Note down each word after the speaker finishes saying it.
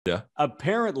Yeah.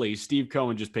 Apparently, Steve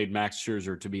Cohen just paid Max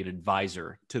Scherzer to be an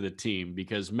advisor to the team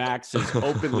because Max has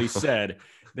openly said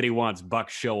that he wants Buck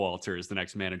Showalter as the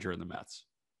next manager in the Mets.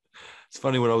 It's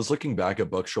funny, when I was looking back at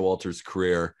Buck Showalter's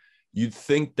career, you'd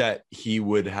think that he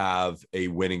would have a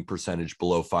winning percentage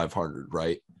below 500,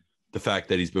 right? The fact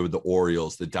that he's been with the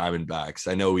Orioles, the Diamondbacks.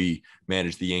 I know he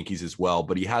managed the Yankees as well,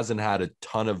 but he hasn't had a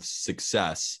ton of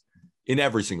success in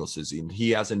every single season.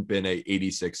 He hasn't been a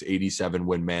 86, 87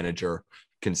 win manager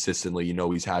consistently.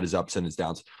 He's had his ups and his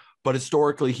downs, but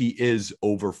historically he is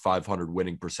over 500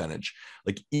 winning percentage.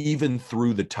 Like, even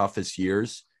through the toughest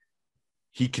years,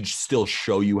 he could still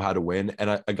show you how to win.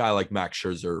 And a guy like Max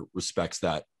Scherzer respects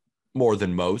that more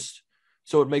than most.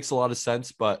 So it makes a lot of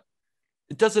sense, but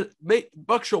it doesn't make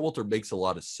Buck Showalter makes a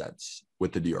lot of sense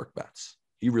with the New York Mets.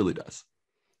 He really does.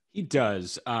 He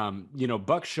does.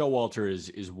 Buck Showalter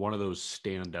is one of those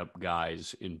stand-up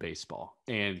guys in baseball.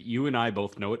 And you and I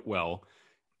both know it well.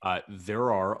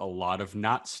 There are a lot of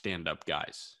not stand-up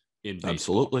guys in baseball.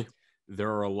 Absolutely.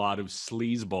 There are a lot of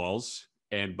sleazeballs.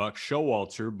 And Buck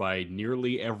Showalter, by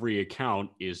nearly every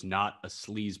account, is not a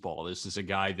sleazeball. This is a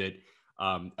guy that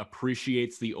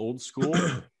appreciates the old school,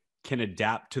 can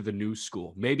adapt to the new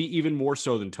school, maybe even more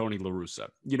so than Tony La Russa.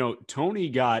 Tony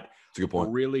got a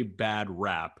really bad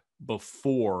rap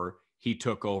before he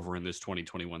took over in this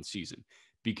 2021 season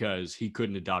because he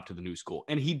couldn't adapt to the new school.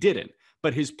 And he didn't.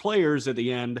 But his players at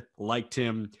the end liked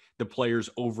him. The players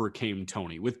overcame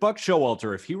Tony. With Buck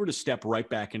Showalter, if he were to step right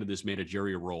back into this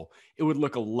managerial role, it would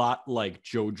look a lot like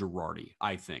Joe Girardi,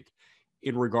 I think,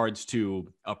 in regards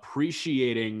to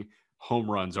appreciating home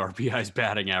runs, RBIs,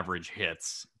 batting average,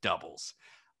 hits, doubles,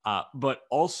 but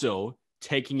also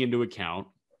taking into account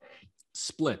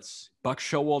splits. Buck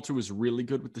Showalter was really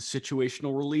good with the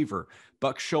situational reliever.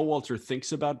 Buck Showalter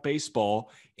thinks about baseball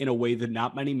in a way that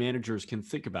not many managers can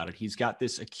think about it. He's got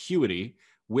this acuity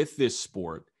with this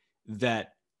sport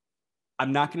that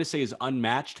I'm not going to say is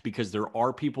unmatched, because there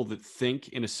are people that think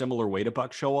in a similar way to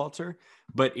Buck Showalter,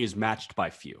 but is matched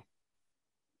by few.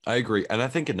 I agree. And I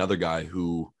think another guy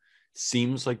who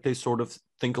seems like they sort of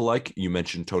think alike, you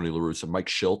mentioned Tony La Russa. Mike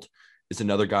Shildt is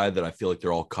another guy that I feel like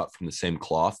they're all cut from the same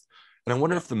cloth. And I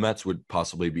wonder if the Mets would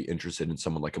possibly be interested in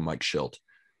someone like a Mike Shildt,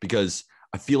 because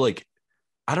I feel like,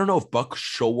 I don't know if Buck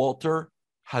Showalter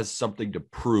has something to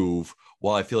prove,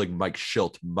 while I feel like Mike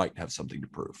Shildt might have something to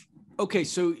prove. Okay,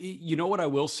 so you know what I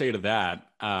will say to that?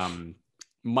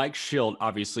 Mike Shildt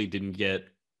obviously didn't get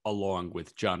along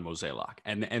with John Mozeliak,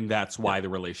 and that's why the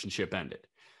relationship ended.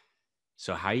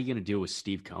 So how are you going to deal with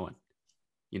Steve Cohen?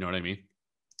 You know what I mean?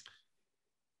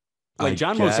 Like,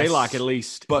 John Mozeliak at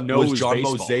least knows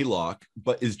baseball.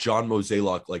 But is John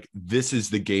Mozeliak like, this is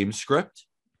the game script,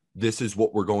 this is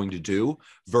what we're going to do,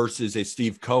 versus a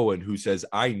Steve Cohen who says,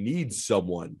 I need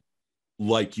someone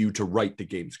like you to write the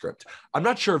game script? I'm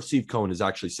not sure if Steve Cohen is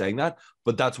actually saying that,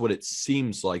 but that's what it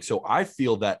seems like. So I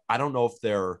feel that, I don't know if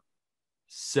they're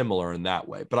similar in that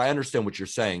way, but I understand what you're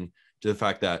saying, to the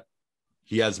fact that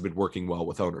he hasn't been working well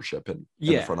with ownership and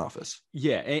in the front office.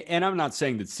 Yeah. And I'm not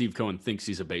saying that Steve Cohen thinks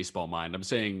he's a baseball mind. I'm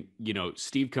saying,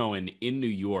 Steve Cohen in New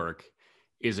York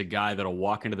is a guy that'll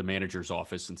walk into the manager's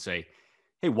office and say,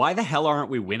 hey, why the hell aren't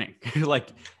we winning? Like,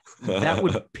 that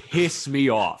would piss me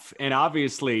off. And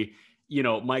obviously,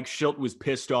 Mike Shildt was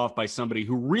pissed off by somebody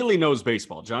who really knows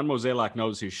baseball. John Mozeliak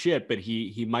knows his shit, but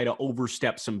he might have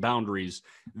overstepped some boundaries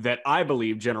that I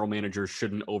believe general managers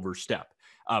shouldn't overstep.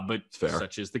 But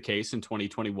such is the case in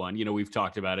 2021. We've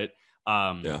talked about it.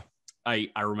 I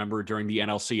remember during the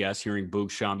NLCS hearing Boog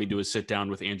Sciambi do a sit down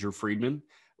with Andrew Friedman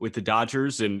with the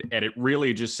Dodgers, and it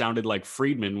really just sounded like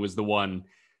Friedman was the one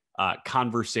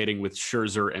conversating with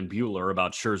Scherzer and Buehler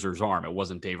about Scherzer's arm. It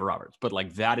wasn't Dave Roberts, but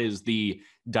like, that is the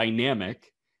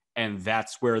dynamic, and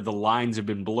that's where the lines have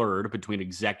been blurred between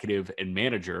executive and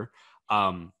manager.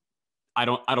 I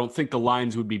don't think the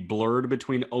lines would be blurred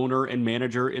between owner and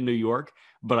manager in New York,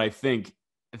 but I think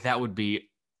that would be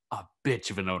a bitch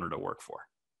of an owner to work for.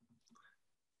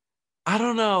 I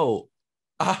don't know.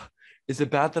 Is it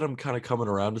bad that I'm kind of coming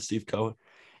around to Steve Cohen?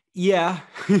 Yeah.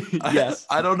 Yes.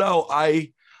 I don't know.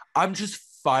 I'm just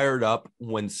fired up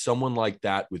when someone like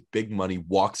that with big money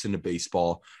walks into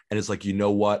baseball and is like, you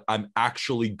know what? I'm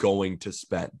actually going to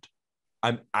spend.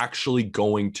 I'm actually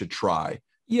going to try.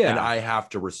 Yeah. And I have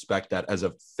to respect that as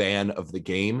a fan of the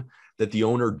game, that the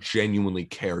owner genuinely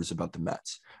cares about the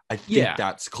Mets. I think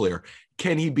that's clear.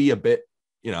 Can he be a bit,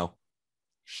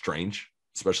 strange,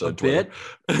 especially on Twitter?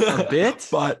 A bit.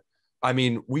 But I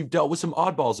mean, we've dealt with some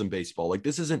oddballs in baseball. Like,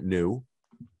 this isn't new.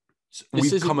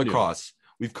 We've come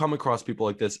across people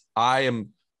like this. And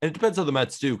it depends on the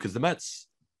Mets too, because the Mets,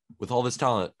 with all this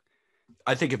talent,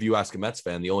 I think if you ask a Mets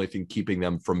fan, the only thing keeping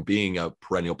them from being a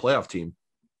perennial playoff team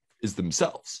is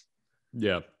themselves.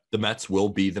 Yeah. The Mets will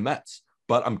be the Mets,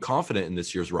 but I'm confident in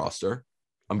this year's roster.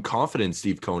 I'm confident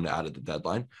Steve Cohen added the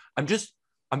deadline.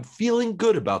 I'm feeling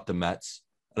good about the Mets.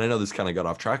 And I know this kind of got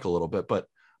off track a little bit, but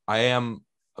I'm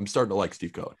starting to like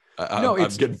Steve Cohen. I'm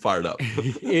getting fired up.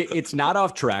 It's not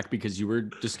off track because you were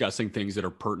discussing things that are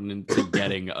pertinent to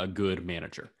getting a good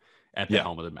manager at the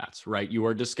helm of the Mets, right? You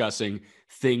are discussing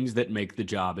things that make the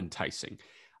job enticing.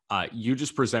 You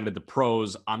just presented the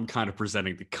pros. I'm kind of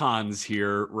presenting the cons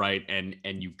here, right? And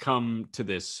you come to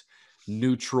this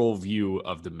neutral view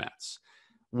of the Mets.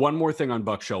 One more thing on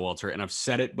Buck Showalter, and I've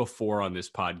said it before on this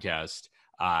podcast.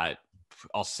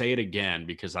 I'll say it again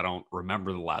because I don't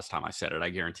remember the last time I said it. I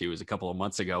guarantee it was a couple of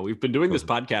months ago. We've been doing this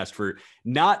podcast for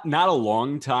not a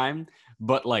long time,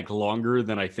 but like longer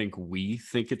than I think we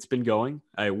think it's been going.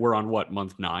 We're on what,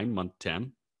 month 9, month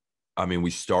 10? I mean, we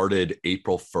started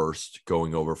April 1st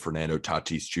going over Fernando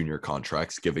Tatis Jr.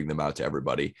 contracts, giving them out to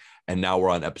everybody. And now we're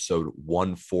on episode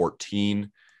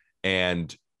 114.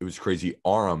 And it was crazy.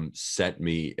 Aram sent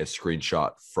me a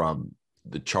screenshot from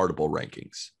the Chartable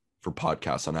rankings for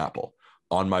podcasts on Apple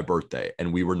on my birthday.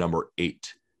 And we were number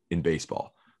 8 in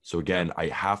baseball. So again, I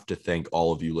have to thank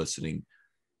all of you listening.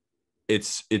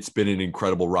 It's been an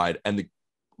incredible ride. And the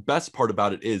best part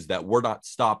about it is that we're not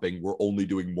stopping. We're only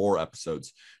doing more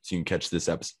episodes. So you can catch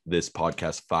this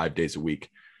podcast 5 days a week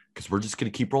because we're just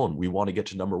going to keep rolling. We want to get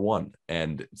to number 1,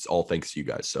 and it's all thanks to you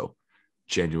guys. So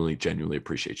genuinely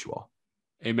appreciate you all.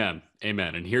 Amen.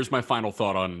 And here's my final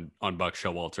thought on Buck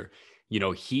Showalter. You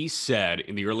know, he said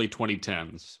in the early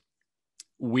 2010s,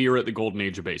 we are at the golden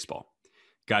age of baseball.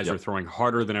 Guys are throwing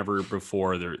harder than ever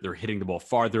before. They're hitting the ball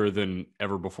farther than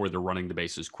ever before. They're running the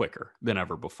bases quicker than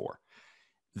ever before.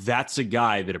 That's a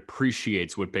guy that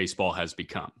appreciates what baseball has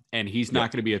become. And he's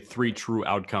not going to be a 3 true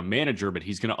outcome manager, but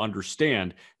he's going to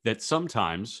understand that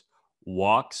sometimes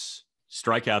walks,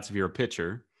 strikeouts if you're a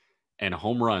pitcher, and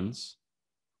home runs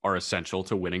are essential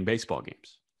to winning baseball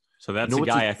games. So that's a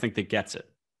guy I think that gets it.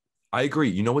 I agree.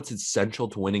 You know what's essential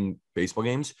to winning baseball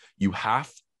games? You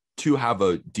have to have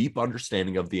a deep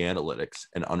understanding of the analytics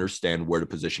and understand where to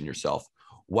position yourself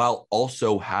while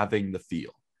also having the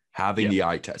feel, having the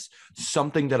eye test,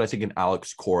 something that I think an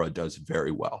Alex Cora does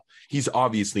very well. He's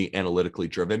obviously analytically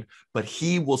driven, but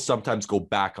he will sometimes go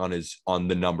back on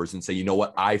the numbers and say, you know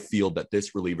what? I feel that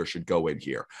this reliever should go in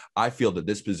here. I feel that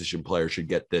this position player should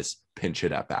get this pinch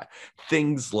hit at bat.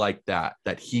 Things like that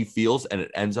he feels, and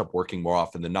it ends up working more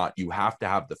often than not. You have to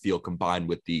have the feel combined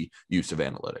with the use of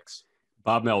analytics.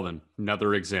 Bob Melvin,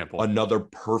 another example. Another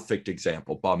perfect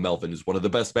example. Bob Melvin is one of the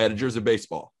best managers in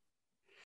baseball.